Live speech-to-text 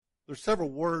there's several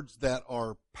words that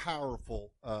are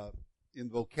powerful in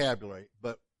vocabulary,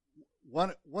 but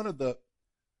one of the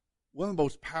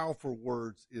most powerful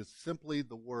words is simply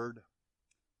the word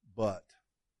but.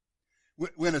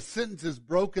 When a sentence is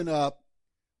broken up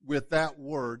with that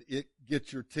word, it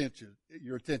gets your attention,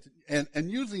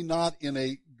 and usually not in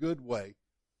a good way.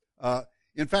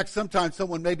 In fact, sometimes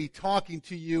someone may be talking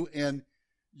to you, and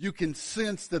you can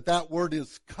sense that word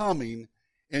is coming,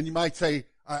 and you might say,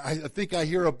 I think I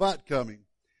hear a but coming.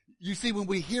 You see, when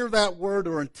we hear that word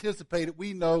or anticipate it,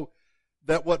 we know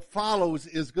that what follows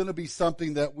is going to be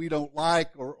something that we don't like,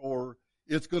 or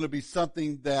it's going to be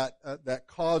something that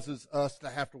causes us to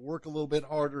have to work a little bit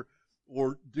harder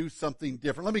or do something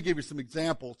different. Let me give you some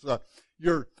examples. I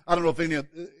don't know if any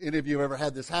of you have ever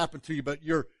had this happen to you, but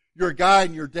you're a guy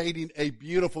and you're dating a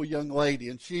beautiful young lady,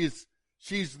 and she's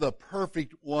the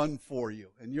perfect one for you,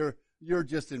 and you're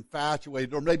just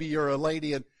infatuated. Or maybe you're a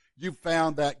lady and you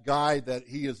found that guy that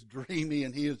he is dreamy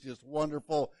and he is just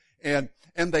wonderful, and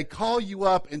they call you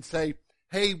up and say,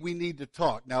 hey, we need to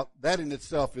talk. Now, that in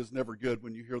itself is never good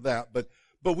when you hear that, but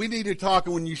we need to talk.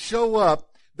 And when you show up,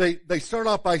 they start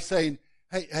off by saying,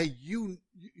 hey, you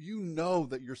know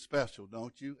that you're special,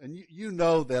 don't you? And you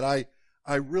know that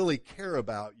I really care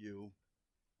about you,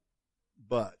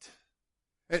 but.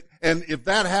 And if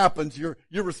that happens, your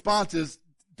response is,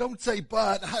 don't say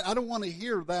but. I don't want to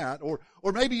hear that. Or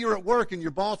maybe you're at work and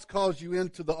your boss calls you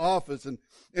into the office and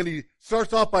he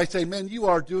starts off by saying, man, you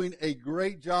are doing a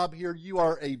great job here. You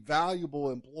are a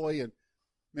valuable employee, and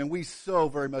man, we so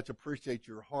very much appreciate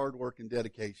your hard work and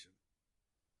dedication.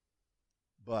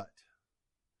 But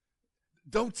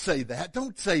don't say that.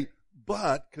 Don't say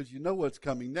but, because you know what's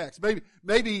coming next.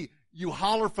 Maybe you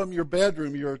holler from your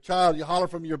bedroom. You're a child. You holler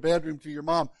from your bedroom to your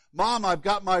mom. Mom, I've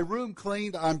got my room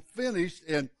cleaned. I'm finished.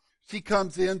 And she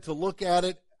comes in to look at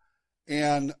it,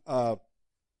 and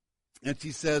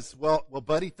she says, "Well,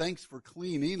 buddy, thanks for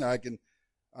cleaning.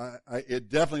 It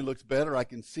definitely looks better. I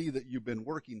can see that you've been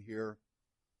working here."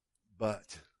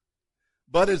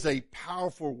 But is a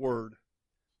powerful word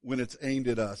when it's aimed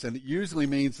at us, and it usually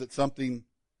means that something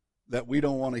that we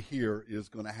don't want to hear is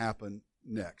going to happen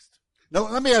next. Now,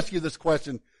 let me ask you this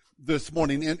question this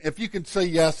morning, and if you can say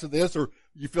yes to this, or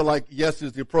you feel like yes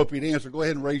is the appropriate answer, go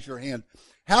ahead and raise your hand.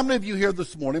 How many of you here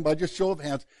this morning, by just show of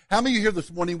hands, how many of you here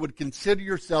this morning would consider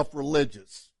yourself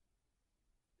religious?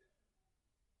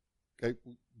 Okay,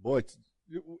 boy,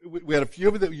 we had a few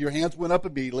of you that your hands went up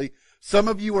immediately. Some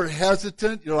of you are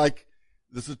hesitant. You're like,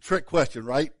 this is a trick question,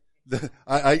 right?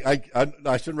 I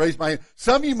shouldn't raise my hand.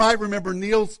 Some of you might remember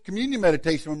Neil's communion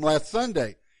meditation from last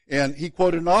Sunday, and he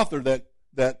quoted an author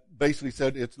that basically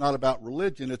said it's not about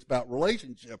religion, it's about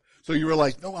relationship. So you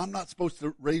realize, no, I'm not supposed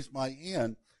to raise my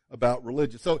hand about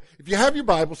religion. So if you have your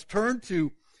Bibles, turn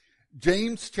to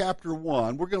James chapter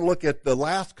 1. We're going to look at the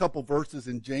last couple verses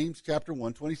in James chapter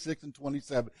 1, 26 and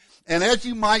 27. And as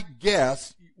you might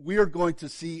guess, we are going to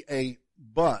see a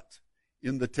but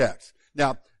in the text.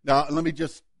 Now let me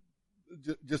just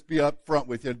be up front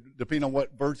with you, depending on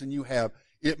what version you have.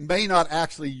 It may not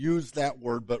actually use that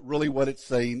word, but really what it's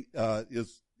saying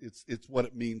is it's what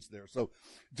it means there. So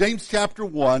James chapter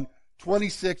 1,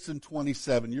 26 and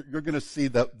 27, you're going to see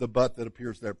the but that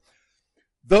appears there.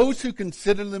 Those who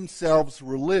consider themselves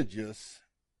religious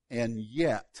and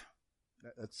yet,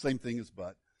 that's the same thing as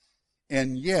but,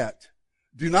 and yet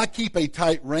do not keep a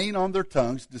tight rein on their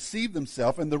tongues, deceive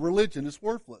themselves, and the religion is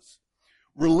worthless.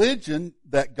 Religion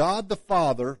that God the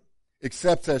Father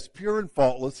accepts as pure and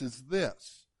faultless is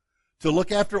this: to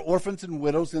look after orphans and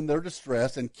widows in their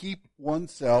distress and keep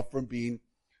oneself from being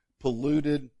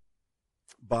polluted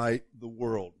by the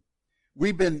world.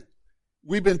 We've been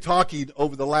talking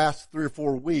over the last 3 or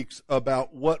 4 weeks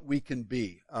about what we can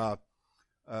be.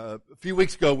 A few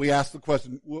weeks ago, we asked the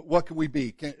question, what can we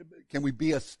be? Can we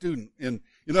be a student? In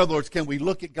other words, can we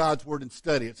look at God's Word and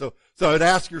study it? So I'd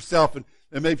ask yourself, and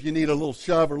maybe if you need a little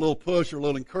shove or a little push or a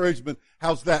little encouragement,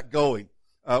 how's that going?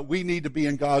 We need to be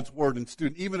in God's Word and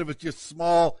student. Even if it's just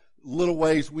small, little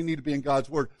ways, we need to be in God's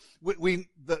Word.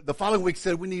 The following week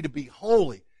said we need to be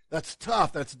holy. That's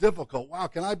tough. That's difficult. Wow,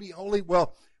 can I be holy?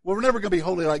 Well, we're never going to be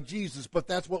holy like Jesus, but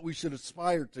that's what we should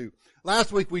aspire to.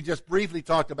 Last week, we just briefly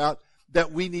talked about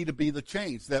that we need to be the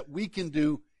change, that we can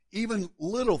do even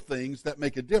little things that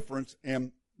make a difference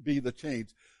and be the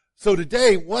change. So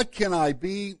today, what can I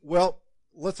be? Well,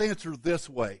 let's answer this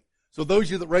way. So those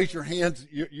of you that raise your hands,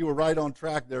 you were right on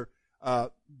track there.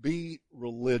 Be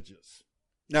religious.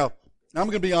 Now, I'm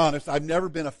going to be honest. I've never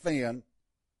been a fan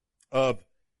of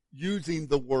using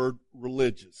the word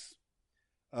religious.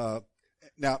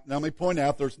 Now, let me point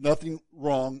out there's nothing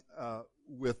wrong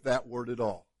with that word at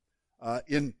all.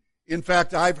 In In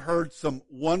fact, I've heard some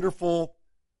wonderful,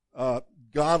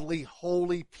 godly,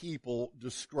 holy people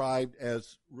described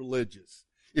as religious.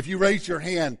 If you raise your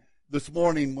hand this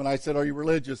morning when I said, "Are you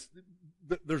religious?"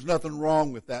 There's nothing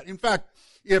wrong with that. In fact,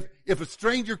 if a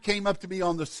stranger came up to me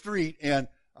on the street, and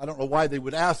I don't know why they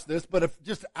would ask this, but if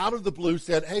just out of the blue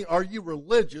said, "Hey, are you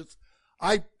religious?"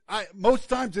 I most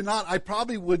times than not, I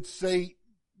probably would say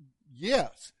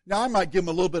yes. Now, I might give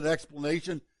them a little bit of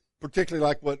explanation, particularly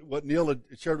like what Neil had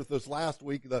shared with us last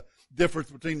week, the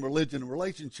difference between religion and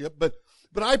relationship. But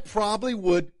I would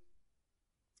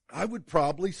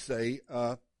probably say,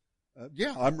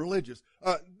 yeah, I'm religious.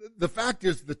 The fact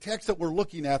is, the text that we're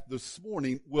looking at this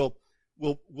morning we'll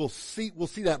see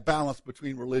that balance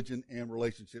between religion and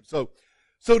relationship. So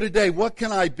today, what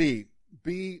can I be?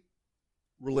 Be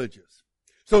religious.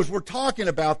 So as we're talking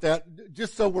about that,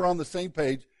 just so we're on the same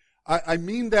page, I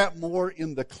mean that more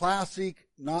in the classic,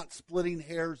 not splitting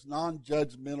hairs,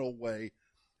 non-judgmental way.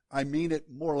 I mean it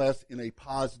more or less in a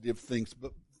positive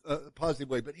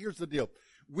way. But here's the deal.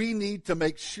 We need to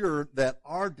make sure that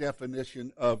our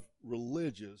definition of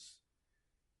religious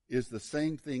is the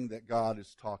same thing that God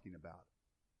is talking about.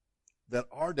 That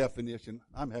our definition,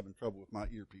 I'm having trouble with my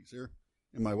earpiece here,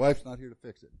 and my wife's not here to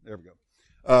fix it. There we go.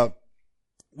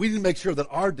 We need to make sure that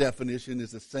our definition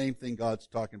is the same thing God's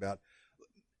talking about.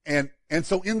 And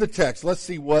so in the text, let's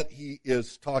see what he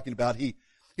is talking about. He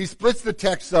splits the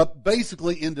text up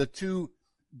basically into two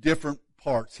different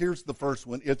parts. Here's the first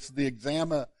one. It's the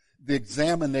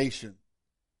examination.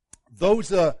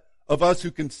 Those of us who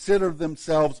consider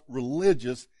themselves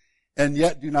religious and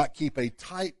yet do not keep a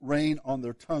tight rein on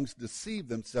their tongues deceive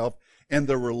themselves, and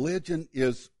their religion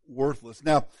is worthless.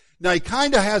 Now he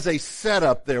kind of has a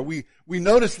setup there. We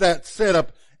notice that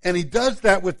setup, and he does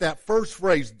that with that first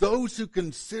phrase, those who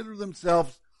consider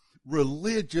themselves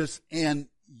religious and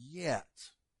yet.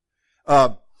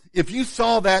 If you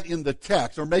saw that in the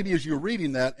text, or maybe as you were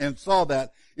reading that and saw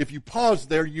that, if you paused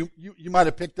there, you might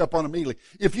have picked up on immediately.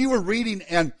 If you were reading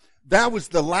and that was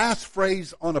the last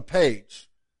phrase on a page,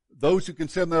 those who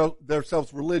consider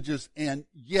themselves religious and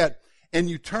yet, and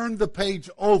you turned the page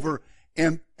over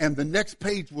and the next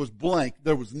page was blank,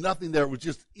 there was nothing there, it was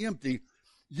just empty,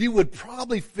 you would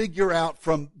probably figure out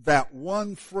from that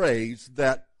one phrase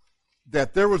that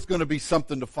there was going to be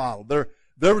something to follow.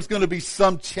 There was going to be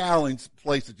some challenge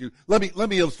placed at you. Let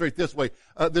me illustrate this way.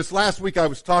 This last week I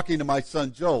was talking to my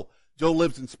son Joel. Joel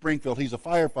lives in Springfield. He's a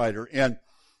firefighter, and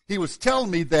he was telling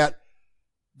me that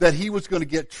he was going to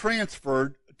get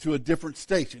transferred to a different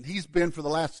station. He's been for the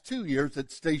last 2 years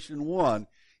at Station 1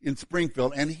 in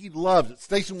Springfield, and he loves it.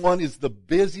 Station 1 is the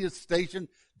busiest station,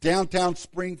 downtown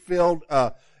Springfield,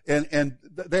 and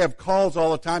they have calls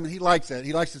all the time, and he likes that.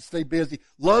 He likes to stay busy,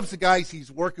 loves the guys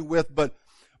he's working with, but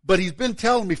he's been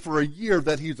telling me for a year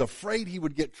that he's afraid he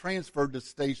would get transferred to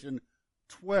Station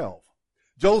 12.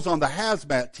 Joel's on the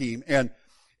hazmat team, and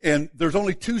there's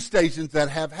only 2 stations that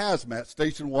have hazmat,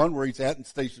 Station 1 where he's at and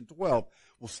Station 12.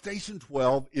 Well, Station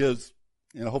 12 is,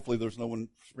 and hopefully there's no one in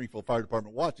Springfield Fire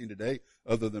Department watching today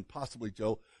other than possibly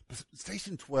Joe, but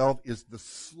Station 12 is the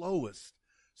slowest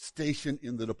station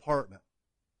in the department.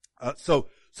 So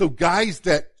guys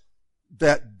that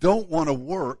don't want to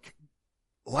work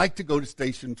like to go to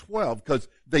Station 12 because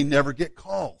they never get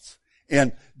calls.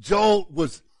 And Joel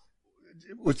was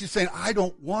just saying, I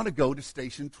don't want to go to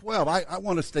Station 12. I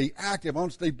want to stay active. I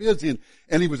want to stay busy.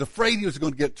 And he was afraid he was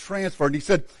going to get transferred. And he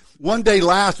said one day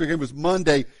last week, it was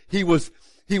Monday, he was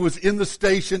in the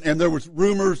station and there was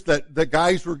rumors that the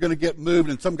guys were going to get moved,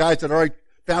 and some guys had already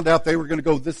found out they were going to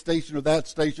go this station or that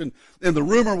station. And the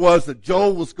rumor was that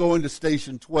Joel was going to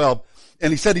Station 12.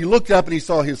 And he said he looked up and he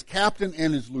saw his captain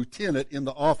and his lieutenant in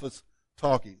the office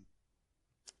talking.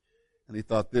 And he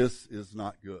thought, this is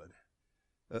not good.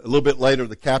 A little bit later,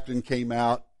 the captain came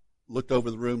out, looked over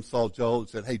the room, saw Joel, and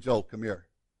said, hey, Joel, come here.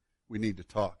 We need to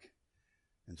talk.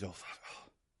 And Joel thought,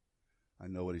 I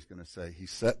know what he's going to say. He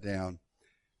sat down.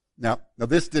 Now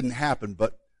this didn't happen,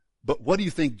 but what do you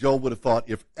think Joel would have thought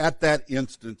if at that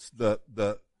instance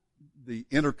the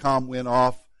intercom went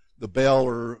off, the bell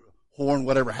or horn,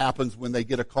 whatever happens when they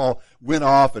get a call, went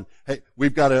off, and hey,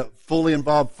 we've got a fully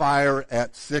involved fire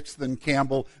at 6th and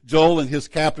Campbell. Joel and his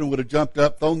captain would have jumped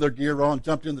up, thrown their gear on,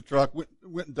 jumped in the truck, went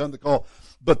and done the call.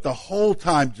 But the whole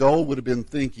time Joel would have been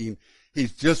thinking,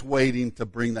 he's just waiting to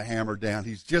bring the hammer down.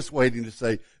 He's just waiting to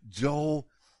say, Joel,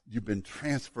 you've been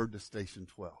transferred to Station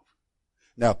 12.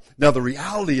 Now the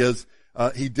reality is,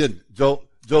 he didn't. Joel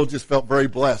just felt very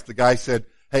blessed. The guy said,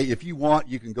 hey, if you want,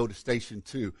 you can go to Station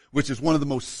 2, which is one of the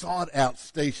most sought out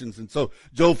stations. And so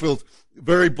Joel feels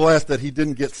very blessed that he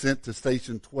didn't get sent to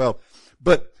Station 12.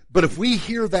 But if we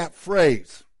hear that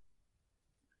phrase,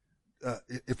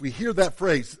 if we hear that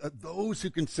phrase, those who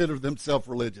consider themselves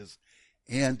religious,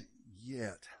 and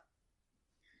yet,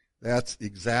 that's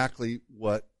exactly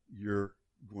what you're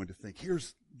going to think.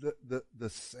 Here's the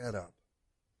setup.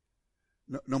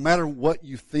 No matter what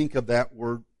you think of that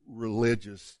word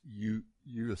religious, you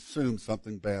assume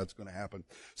something bad's going to happen.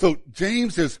 So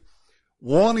James is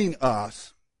wanting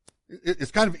us,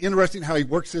 it's kind of interesting how he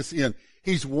works this in.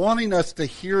 He's wanting us to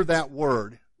hear that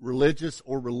word, religious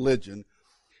or religion,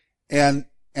 and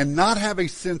not have a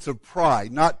sense of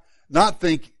pride, not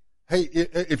think, hey,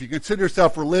 if you consider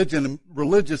yourself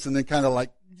religious and then kind of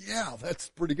like, yeah, that's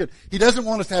pretty good. He doesn't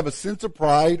want us to have a sense of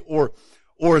pride or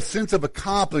a sense of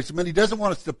accomplishment. He doesn't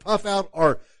want us to puff out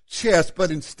our chest, but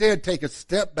instead take a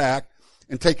step back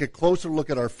and take a closer look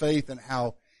at our faith and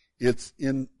how it's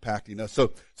impacting us.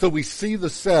 So we see the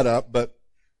setup, but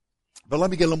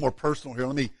let me get a little more personal here.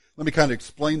 Let me kind of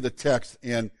explain the text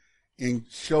and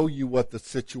show you what the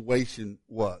situation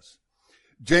was.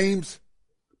 James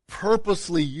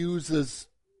purposely uses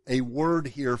a word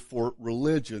here for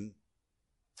religion,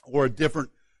 or a different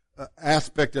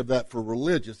aspect of that for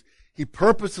religious. He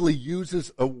purposely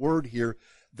uses a word here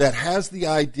that has the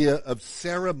idea of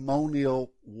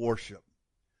ceremonial worship.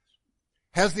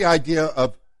 Has the idea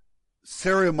of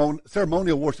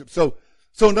ceremonial worship. So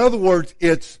in other words,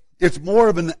 it's more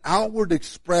of an outward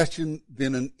expression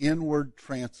than an inward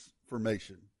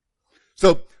transformation.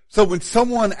 So when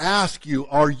someone asks you,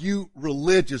 are you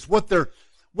religious? What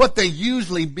they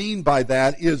usually mean by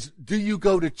that is, do you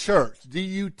go to church? Do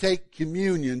you take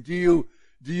communion? Do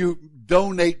you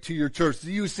donate to your church?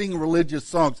 Do you sing religious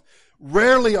songs?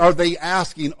 Rarely are they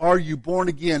asking, are you born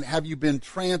again? Have you been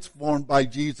transformed by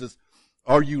Jesus?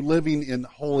 Are you living in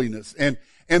holiness? And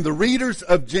the readers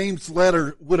of James'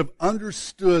 letter would have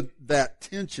understood that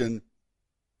tension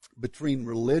between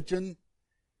religion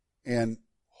and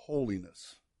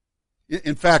holiness.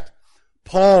 In fact,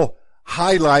 Paul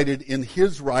highlighted in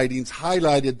his writings,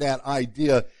 that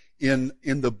idea in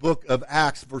the book of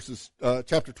Acts,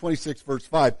 chapter 26, verse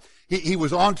 5. He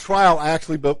was on trial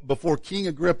actually before King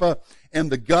Agrippa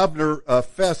and the governor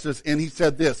Festus, and he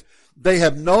said this: they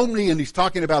have known me, and he's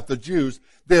talking about the Jews,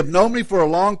 they have known me for a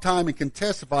long time and can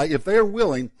testify, if they are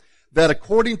willing, that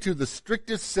according to the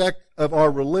strictest sect of our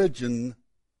religion,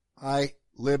 I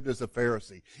lived as a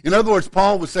Pharisee. In other words,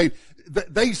 Paul was saying,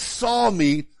 they saw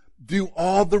me do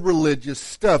all the religious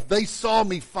stuff. They saw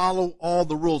me follow all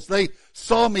the rules. They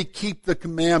saw me keep the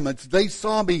commandments. They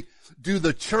saw me do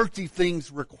the churchy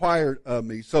things required of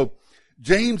me. So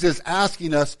James is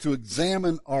asking us to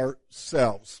examine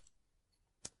ourselves.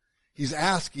 He's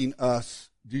asking us,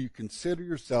 do you consider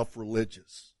yourself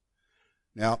religious?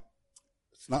 Now,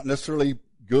 it's not necessarily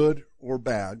good or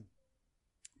bad,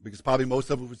 because probably most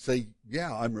of us would say,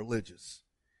 yeah, I'm religious.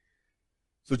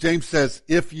 So James says,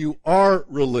 if you are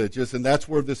religious, and that's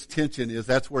where this tension is,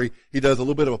 that's where he does a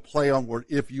little bit of a play on word.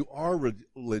 If you are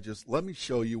religious, let me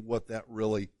show you what that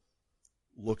really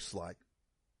looks like.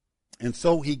 And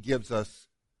so he gives us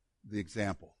the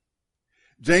example.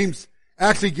 James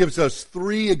actually gives us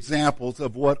 3 examples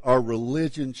of what our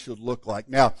religion should look like.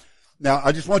 Now,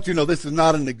 I just want you to know this is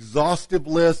not an exhaustive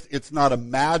list. It's not a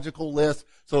magical list.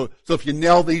 So if you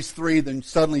nail these 3, then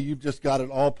suddenly you've just got it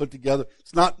all put together.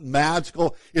 It's not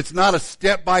magical. It's not a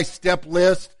step-by-step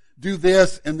list. Do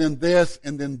this, and then this,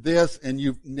 and then this, and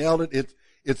you've nailed it.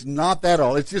 It's not that at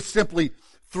all. It's just simply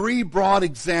 3 broad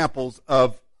examples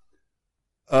of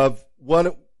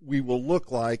what we will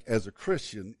look like as a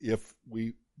Christian if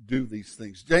we do these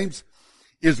things. James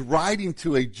is writing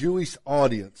to a Jewish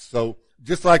audience. So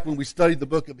just like when we studied the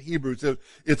book of Hebrews,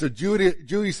 it's a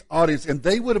Jewish audience, and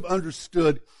they would have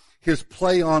understood his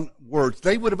play on words.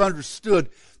 They would have understood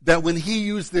that when he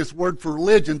used this word for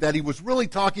religion, that he was really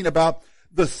talking about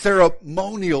the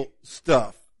ceremonial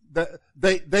stuff.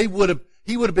 He would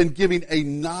have been giving a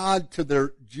nod to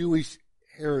their Jewish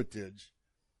heritage.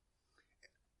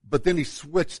 But then he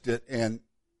switched it and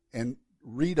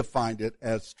redefined it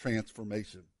as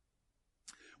transformation.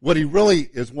 What he really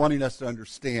is wanting us to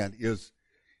understand is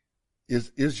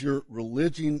your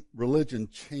religion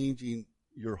changing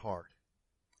your heart?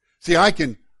 See, I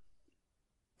can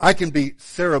be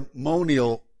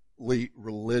ceremonially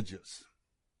religious.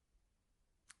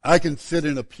 I can sit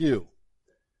in a pew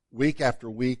week after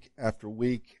week after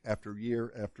week after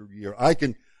year after year. I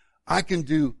can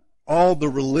do all the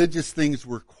religious things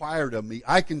required of me.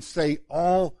 I can say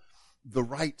all the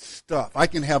right stuff. I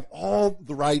can have all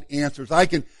the right answers. I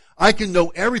can know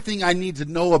everything I need to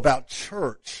know about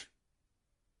church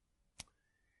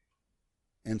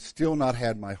and still not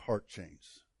had my heart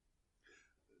changed.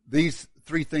 These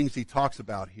 3 things he talks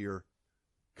about here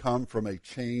come from a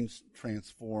changed,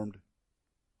 transformed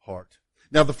heart.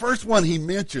 Now, the first one he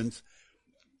mentions,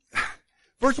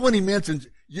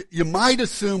 you might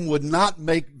assume would not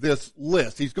make this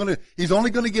list. He's only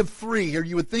going to give 3 here.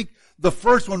 You would think the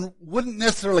first one wouldn't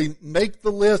necessarily make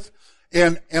the list.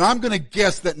 And I'm going to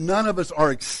guess that none of us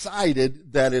are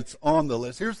excited that it's on the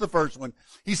list. Here's the first one.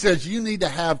 He says, you need to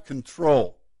have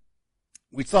control.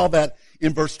 We saw that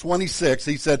in verse 26.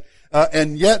 He said,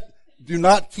 and yet do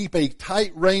not keep a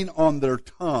tight rein on their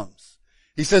tongues.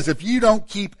 He says, if you don't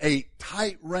keep a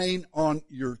tight rein on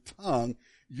your tongue,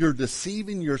 you're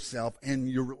deceiving yourself and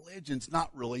your religion's not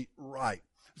really right.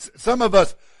 Some of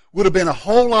us would have been a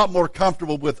whole lot more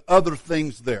comfortable with other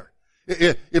things there.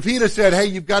 If he'd have said, hey,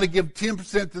 you've got to give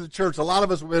 10% to the church, a lot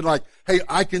of us would have been like, hey,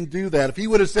 I can do that. If he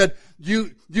would have said,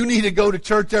 you need to go to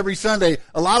church every Sunday,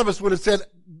 a lot of us would have said,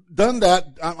 done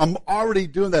that. I'm already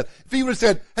doing that. If he would have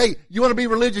said, hey, you want to be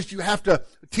religious, you have to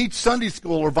teach Sunday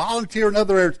school or volunteer in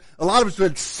other areas, a lot of us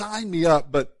would sign me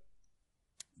up, but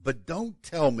don't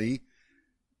tell me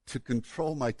to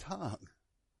control my tongue.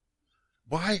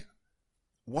 Why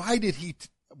did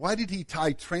he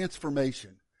tie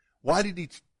transformation? Why did he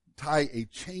tie a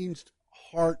changed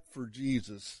heart for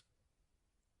Jesus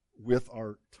with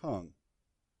our tongue?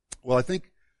 Well, I think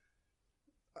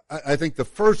the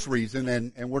first reason,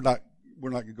 and we're not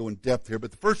going to go in depth here,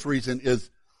 but the first reason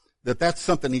is that that's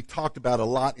something he talked about a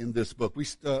lot in this book.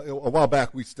 A while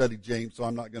back we studied James, so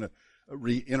I'm not going to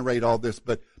reiterate all this,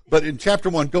 but in chapter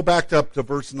 1, go back up to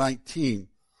verse 19.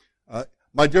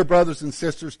 My dear brothers and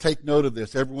sisters, take note of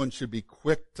this. Everyone should be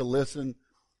quick to listen,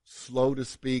 slow to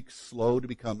speak, slow to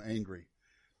become angry.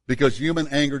 Because human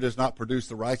anger does not produce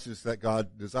the righteousness that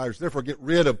God desires. Therefore, get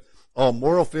rid of all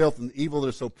moral filth and evil that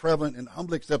is so prevalent, and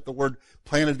humbly accept the word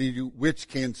planted in you, which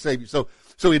can save you. So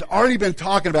he'd already been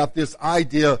talking about this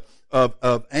idea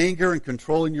of anger and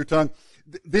controlling your tongue.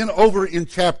 Then over in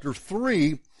chapter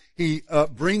 3, he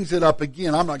brings it up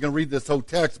again. I'm not going to read this whole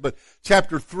text, but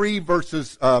chapter 3,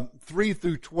 verses 3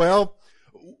 through 12.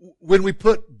 When we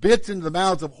put bits into the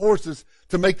mouths of horses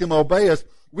to make them obey us,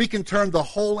 we can turn the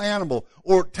whole animal.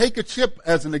 Or take a ship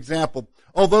as an example.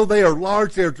 Although they are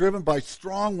large, they are driven by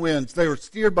strong winds. They are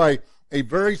steered by a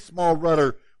very small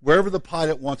rudder wherever the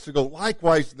pilot wants to go.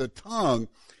 Likewise, the tongue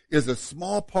is a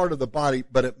small part of the body,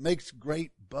 but it makes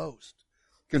great boast.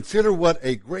 Consider what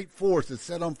a great force is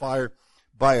set on fire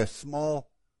by a small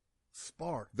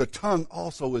spark. The tongue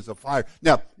also is a fire.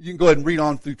 Now, you can go ahead and read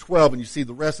on through 12 and you see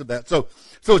the rest of that. So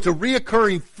it's a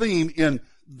reoccurring theme in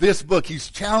this book. He's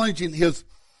challenging his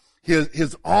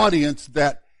audience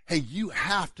that, hey, you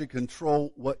have to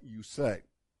control what you say.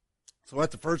 So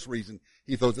that's the first reason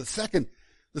he throws it.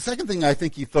 The second thing I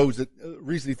think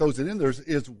reason he throws it in there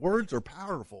is words are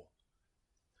powerful.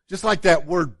 Just like that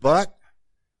word but,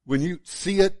 when you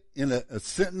see it in a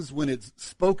sentence, when it's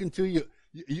spoken to you,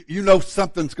 you know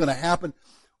something's going to happen.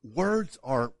 Words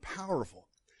are powerful.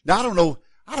 Now, I don't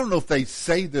know if they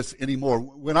say this anymore.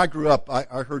 When I grew up,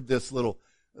 I heard this little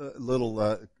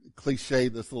cliche,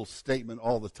 this little statement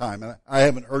all the time. And I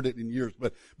haven't heard it in years,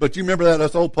 but you remember that?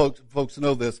 Us old folks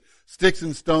know this. Sticks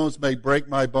and stones may break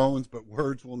my bones, but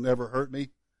words will never hurt me.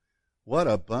 What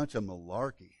a bunch of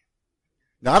malarkey.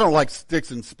 Now, I don't like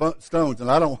sticks and stones, and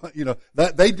I don't,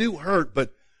 that they do hurt,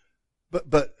 but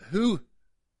who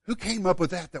came up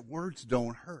with that words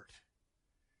don't hurt?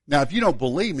 Now, if you don't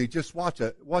believe me, just watch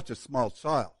a small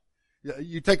child.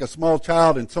 You take a small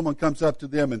child and someone comes up to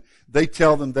them and they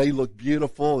tell them they look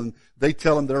beautiful and they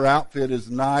tell them their outfit is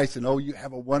nice and, oh, you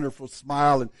have a wonderful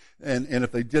smile. And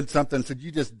if they did something and said,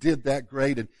 you just did that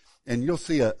great. And you'll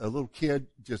see a little kid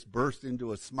just burst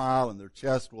into a smile and their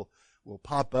chest will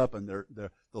pop up and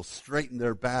they'll straighten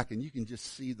their back and you can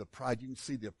just see the pride. You can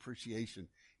see the appreciation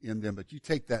in them. But you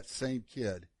take that same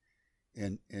kid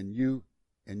and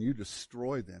you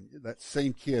destroy them, that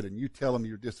same kid, and you tell them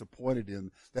you're disappointed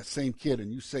in that same kid,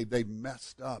 and you say they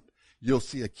messed up, you'll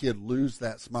see a kid lose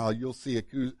that smile. You'll see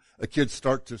a kid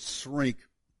start to shrink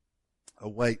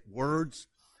away. Words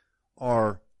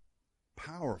are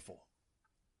powerful.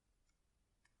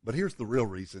 But here's the real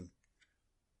reason.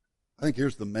 I think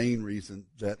here's the main reason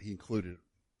that he included it.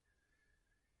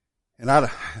 And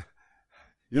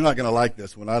you're not going to like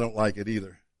this one. I don't like it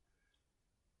either.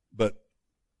 But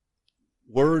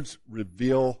words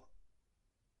reveal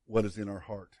what is in our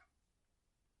heart.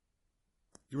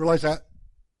 Do you realize that?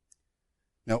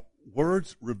 Now,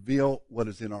 words reveal what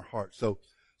is in our heart. So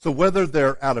whether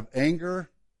they're out of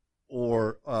anger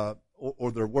or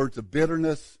they're words of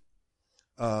bitterness,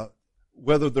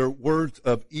 whether they're words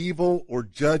of evil or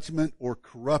judgment or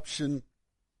corruption,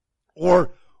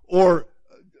 or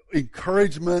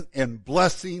encouragement and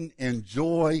blessing and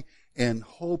joy and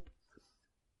hope,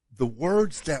 the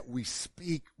words that we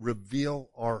speak reveal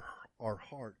our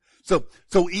heart. So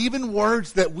even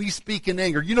words that we speak in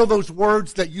anger, you know those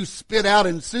words that you spit out,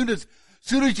 and as soon as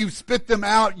you spit them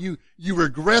out, you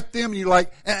regret them,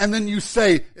 and then you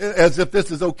say, as if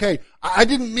this is okay, I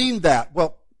didn't mean that.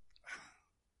 Well,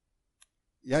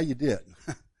 yeah, you did.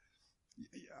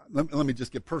 Let me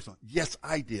just get personal. Yes,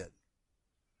 I did.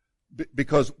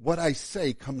 Because what I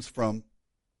say comes from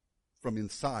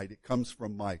inside. It comes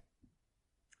from my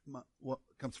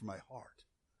heart.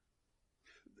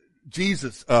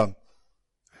 Jesus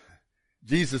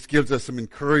gives us some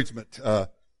encouragement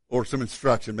or some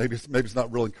instruction. Maybe it's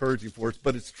not real encouraging for us,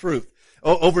 but it's truth.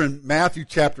 Over in Matthew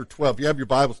chapter 12, if you have your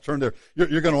Bibles, turn there.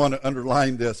 You're going to want to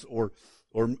underline this or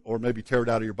maybe tear it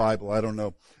out of your Bible. I don't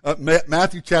know.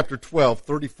 Matthew chapter 12,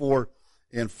 34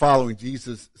 and following,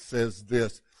 Jesus says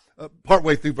this,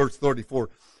 partway through verse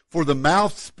 34, "For the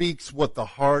mouth speaks what the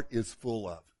heart is full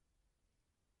of."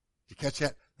 Did you catch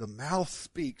that? The mouth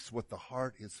speaks what the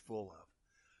heart is full of.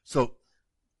 So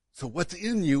what's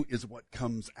in you is what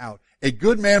comes out. A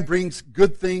good man brings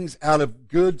good things out of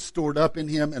good stored up in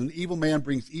him, and an evil man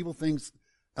brings evil things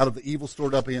out of the evil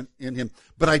stored up in him.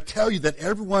 But I tell you that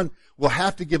everyone will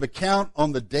have to give account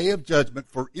on the day of judgment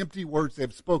for empty words they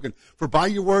have spoken. For by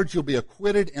your words you'll be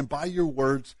acquitted, and by your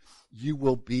words you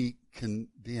will be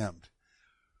condemned.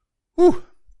 Whew.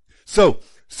 So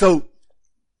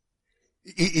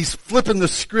he's flipping the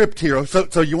script here.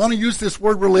 So you want to use this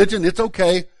word religion? It's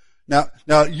okay. Now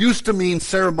it used to mean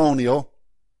ceremonial,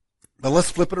 but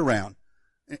let's flip it around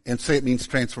and say it means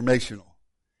transformational.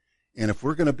 And if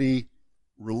we're going to be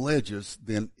religious,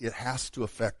 then it has to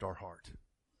affect our heart.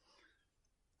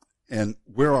 And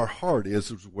where our heart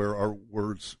is where our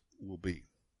words will be.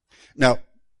 Now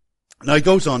he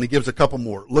goes on, he gives a couple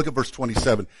more. Look at verse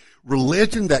 27.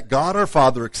 Religion that God our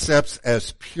Father accepts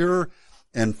as pure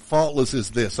and faultless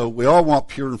is this. So we all want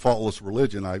pure and faultless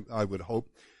religion, I would hope.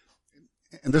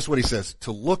 And this is what he says,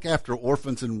 to look after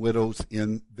orphans and widows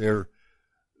in their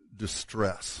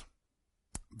distress.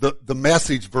 The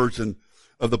Message version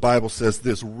of the Bible says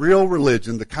this, real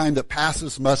religion, the kind that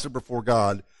passes muster before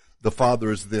God, the Father,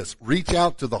 is this. Reach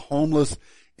out to the homeless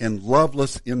and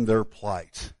loveless in their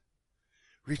plight.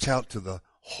 Reach out to the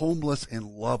homeless and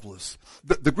loveless.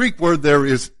 The Greek word there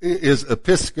is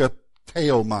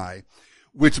episkoteomai,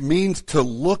 which means to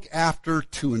look after,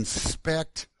 to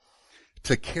inspect,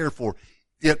 to care for.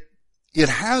 It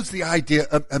has the idea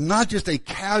of not just a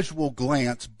casual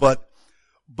glance, but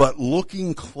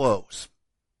looking close.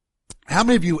 How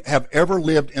many of you have ever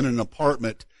lived in an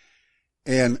apartment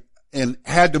and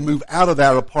had to move out of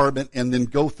that apartment and then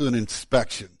go through an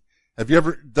inspection? Have you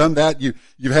ever done that?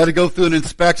 You've had to go through an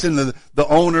inspection. The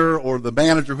owner or the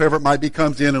manager, whoever it might be,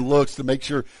 comes in and looks to make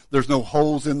sure there's no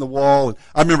holes in the wall. And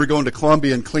I remember going to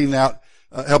Columbia and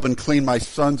helping clean my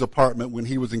son's apartment when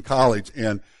he was in college.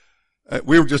 And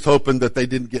we were just hoping that they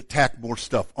didn't get tacked more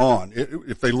stuff on.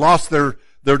 If they lost their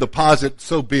deposit,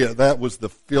 so be it. That was the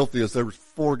filthiest. There was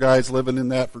 4 guys living in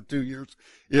that for 2 years.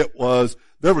 There was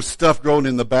stuff growing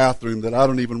in the bathroom that I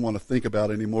don't even want to think about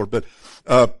anymore. But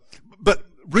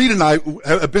Reed and I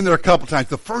have been there a couple times.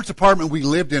 The first apartment we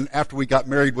lived in after we got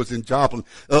married was in Joplin.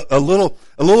 A little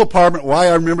apartment. Why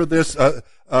I remember this,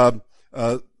 well, I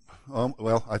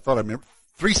thought I remember.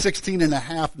 316 and a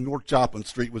half North Joplin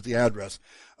Street was the address.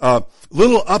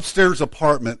 Little upstairs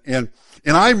apartment. And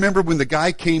I remember when the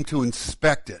guy came to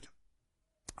inspect it,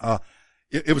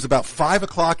 it was about 5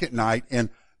 o'clock at night, and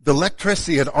the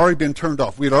electricity had already been turned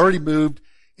off. We had already moved,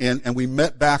 and we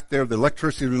met back there. The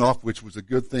electricity went off, which was a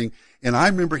good thing. And I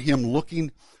remember him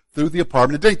looking through the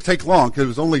apartment. It didn't take long because it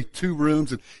was only 2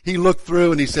 rooms. And he looked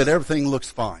through and he said, everything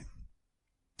looks fine.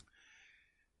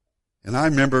 And I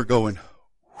remember going,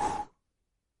 whew.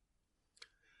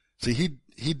 See,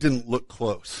 he didn't look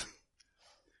close.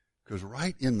 Because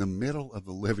right in the middle of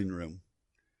the living room,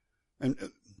 and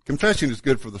confession is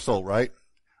good for the soul, right?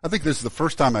 I think this is the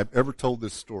first time I've ever told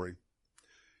this story.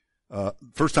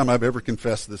 First time I've ever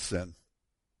confessed this sin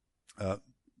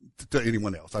to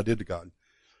anyone else. I did to God.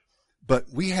 But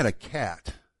we had a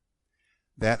cat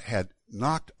that had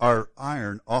knocked our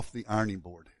iron off the ironing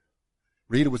board.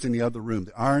 Rita was in the other room.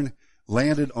 The iron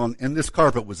landed on, and this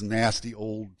carpet was nasty,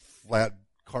 old, flat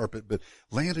carpet, but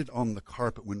landed on the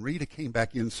carpet. When Rita came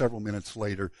back in several minutes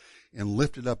later and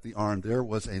lifted up the iron, there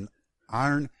was an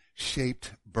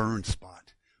iron-shaped burn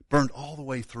spot, burned all the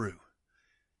way through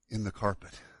in the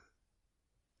carpet.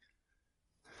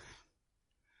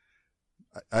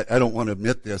 I don't want to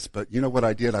admit this, but you know what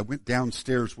I did? I went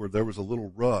downstairs where there was a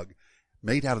little rug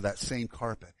made out of that same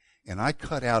carpet, and I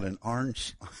cut out an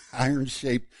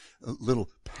iron-shaped little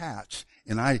patch,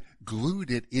 and I glued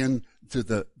it into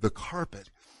the carpet,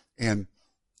 and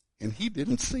he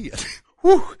didn't see it.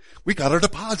 Whew, we got our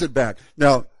deposit back.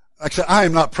 Now, actually, I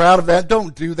am not proud of that.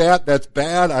 Don't do that. That's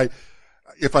bad.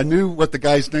 If I knew what the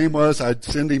guy's name was, I'd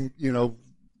send him,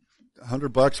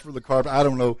 $100 for the carpet. I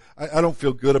don't know. I don't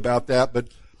feel good about that,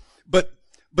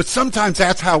 but sometimes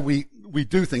that's how we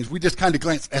do things. We just kind of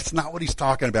glance. That's not what he's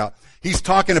talking about. He's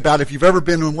talking about if you've ever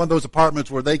been in one of those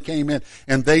apartments where they came in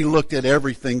and they looked at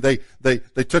everything. They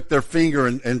took their finger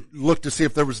and looked to see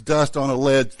if there was dust on a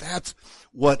lid. That's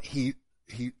what he's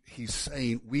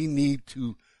saying. We need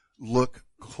to look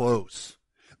close.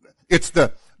 It's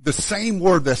the same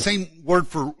word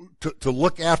for to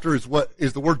look after is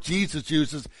the word Jesus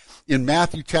uses in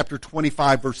Matthew chapter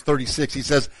 25 verse 36. He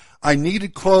says, I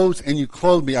needed clothes and you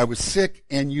clothed me. I was sick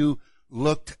and you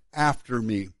looked after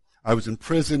me. I was in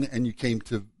prison and you came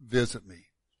to visit me.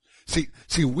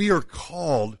 See, we are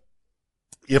called,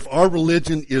 if our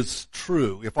religion is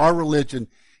true, if our religion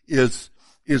is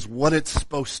what it's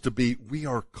supposed to be, we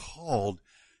are called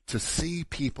to see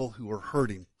people who are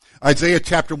hurting. Isaiah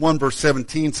chapter 1 verse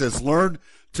 17 says, learn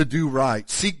to do right,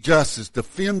 seek justice,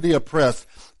 defend the oppressed,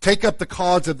 take up the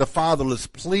cause of the fatherless,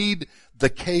 plead the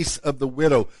case of the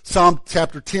widow. Psalm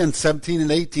chapter 10, 17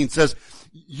 and 18 says,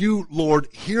 you, Lord,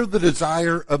 hear the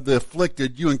desire of the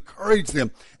afflicted, you encourage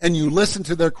them, and you listen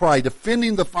to their cry,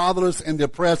 defending the fatherless and the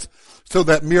oppressed, so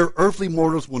that mere earthly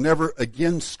mortals will never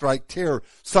again strike terror.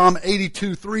 Psalm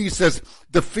 82:3 says,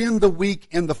 defend the weak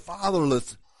and the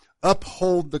fatherless,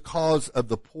 uphold the cause of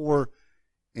the poor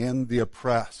and the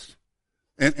oppressed.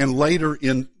 And later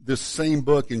in this same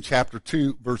book, in chapter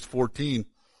 2, verse 14,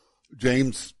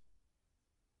 James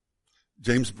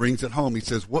brings it home. He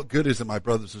says, what good is it, my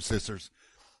brothers and sisters,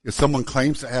 if someone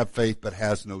claims to have faith but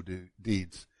has no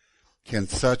deeds? Can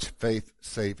such faith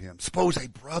save him? Suppose a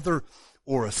brother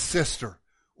or a sister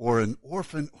or an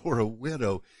orphan or a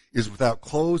widow is without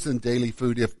clothes and daily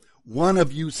food. If one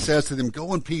of you says to them,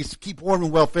 go in peace, keep warm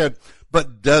and well fed,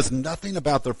 but does nothing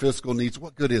about their physical needs,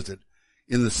 what good is it?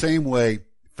 In the same way,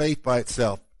 faith by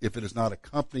itself, if it is not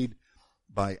accompanied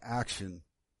by action,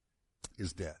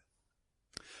 is dead.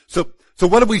 So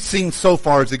what have we seen so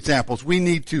far as examples? We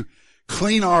need to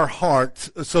clean our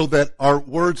hearts so that our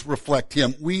words reflect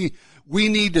Him. We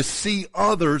need to see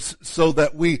others so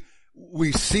that we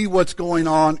see what's going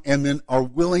on and then are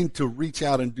willing to reach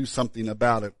out and do something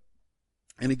about it.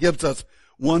 And he gives us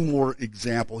one more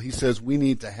example. He says we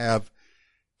need to have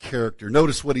character.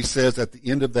 Notice what he says at the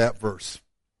end of that verse.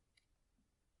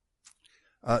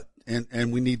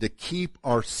 And we need to keep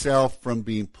ourselves from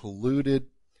being polluted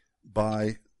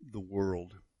by the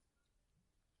world.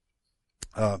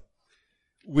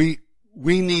 We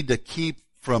need to keep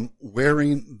from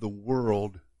wearing the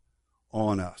world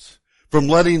on us, from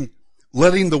letting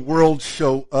the world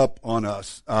show up on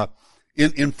us.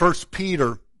 In 1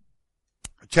 Peter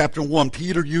chapter 1,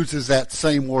 Peter uses that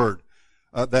same word,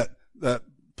 that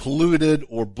polluted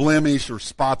or blemish or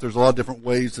spot. There's a lot of different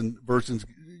ways and versions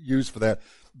used for that.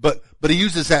 But he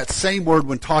uses that same word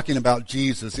when talking about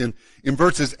Jesus. In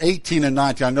verses 18 and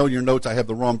 19, I know in your notes I have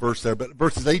the wrong verse there, but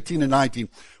verses 18 and 19,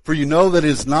 for you know that it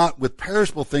is not with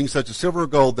perishable things such as silver or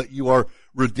gold that you are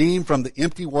redeemed from the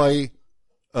empty way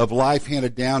of life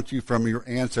handed down to you from your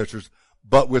ancestors,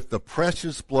 but with the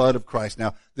precious blood of Christ.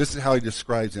 Now, this is how he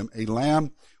describes him, a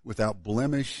lamb without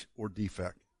blemish or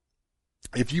defect.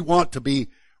 If you want to be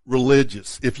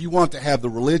religious, if you want to have the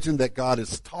religion that God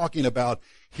is talking about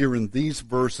here in these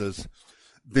verses,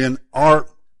 then our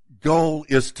goal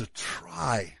is to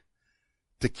try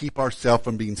to keep ourselves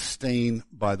from being stained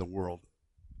by the world.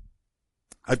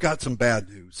 I've got some bad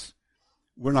news.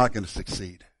 We're not going to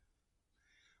succeed.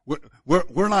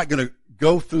 We're not going to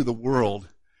go through the world.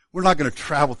 We're not going to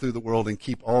travel through the world and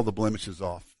keep all the blemishes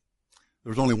off.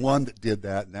 There was only one that did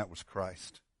that, and that was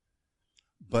Christ.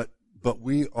 But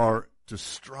we are to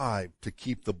strive to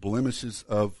keep the blemishes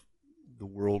of the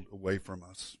world away from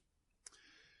us.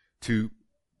 To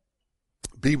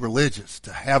be religious,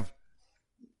 to have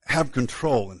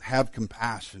control and have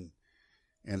compassion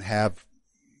and have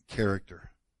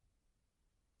character.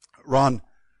 Ron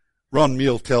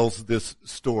Meal tells this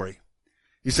story.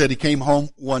 He said he came home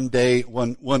one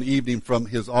evening from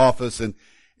his office and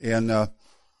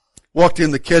walked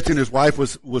in the kitchen. His wife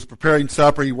was preparing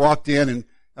supper. He walked in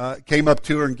and came up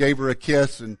to her and gave her a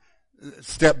kiss and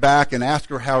stepped back and asked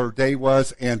her how her day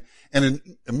was. And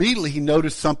immediately he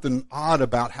noticed something odd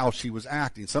about how she was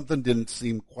acting. Something didn't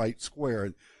seem quite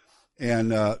square.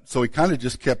 And so he kind of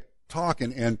just kept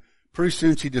talking. And pretty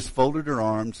soon she just folded her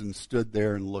arms and stood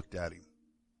there and looked at him.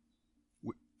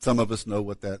 Some of us know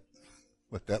what that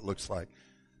looks like.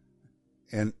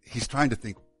 And he's trying to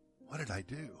think, what did I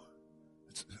do?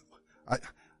 I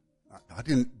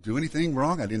didn't do anything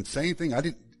wrong. I didn't say anything.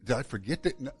 Did I forget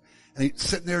that? No. And he's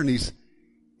sitting there and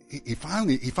he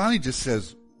finally just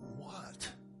says, what?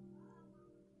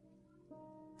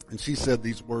 And she said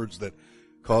these words that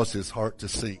caused his heart to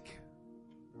sink.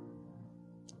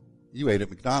 You ate at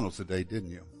McDonald's today,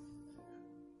 didn't you?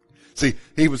 See,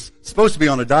 he was supposed to be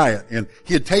on a diet, and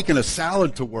he had taken a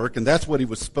salad to work, and that's what he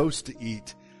was supposed to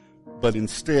eat. But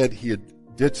instead, he had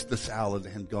ditched the salad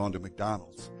and gone to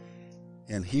McDonald's.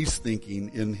 And he's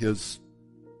thinking in his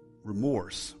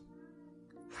remorse,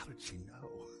 how did she know?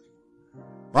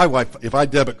 My wife, if I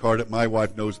debit card it, my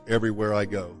wife knows everywhere I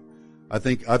go. I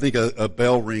think a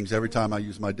bell rings every time I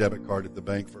use my debit card at the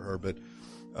bank for her. But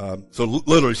so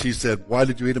literally, she said, "Why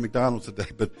did you eat at McDonald's today?"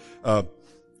 But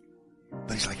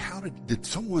he's like, "How did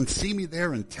someone see me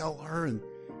there and tell her?"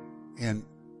 And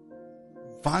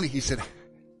finally, he said,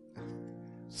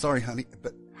 "Sorry, honey,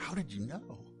 but how did you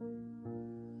know?"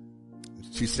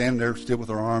 She's standing there still with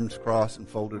her arms crossed and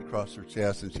folded across her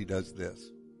chest, and she does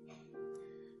this.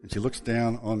 And she looks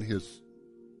down on his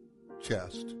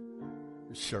chest,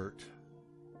 his shirt.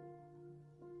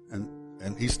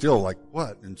 And he's still like,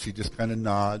 what? And she just kind of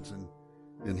nods, and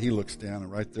then he looks down,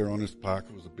 and right there on his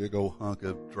pocket was a big old hunk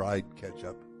of dried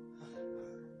ketchup.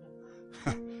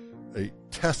 A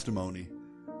testimony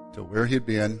to where he'd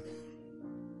been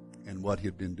and what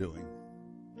he'd been doing.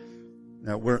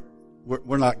 Now, we're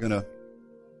not going to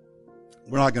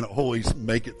always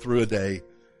make it through a day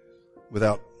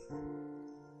without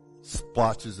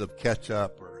splotches of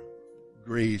ketchup or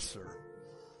grease or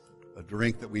a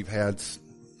drink that we've had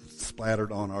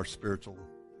splattered on our spiritual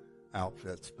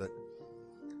outfits, but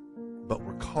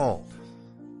we're called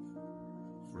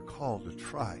to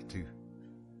try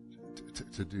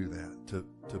to do that,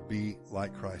 to be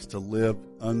like Christ, to live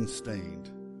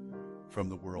unstained from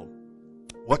the world.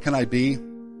 What can I be?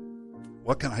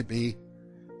 What can I be?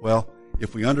 Well,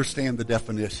 if we understand the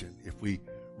definition, if we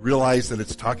realize that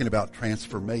it's talking about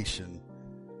transformation,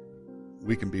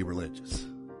 we can be religious.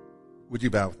 Would you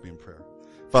bow with me in prayer?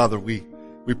 Father, we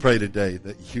pray today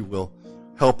that you will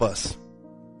help us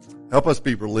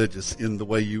be religious in the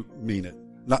way you mean it.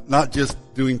 Not just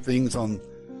doing things on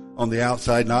the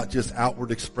outside, not just outward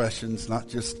expressions, not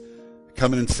just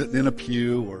coming and sitting in a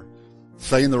pew or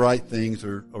saying the right things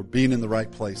or being in the right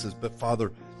places, but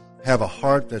Father, have a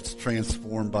heart that's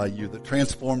transformed by you, that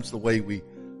transforms the way we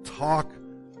talk,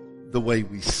 the way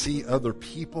we see other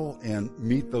people and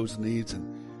meet those needs,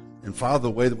 and Father,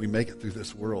 the way that we make it through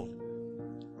this world,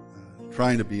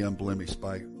 trying to be unblemished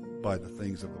by the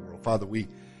things of the world. Father, we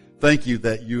thank you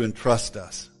that you entrust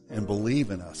us and believe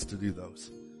in us to do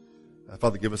those.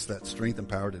 Father, give us that strength and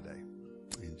power today.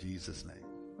 In Jesus' name,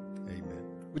 amen.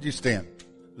 Would you stand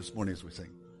this morning as we sing?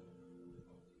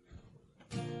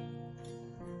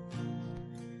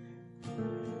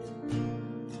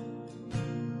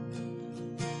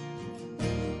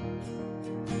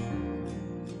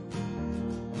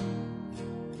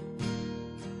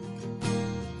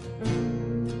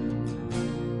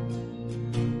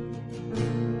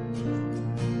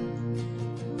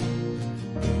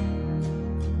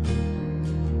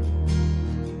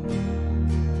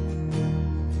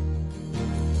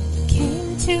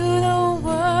 To the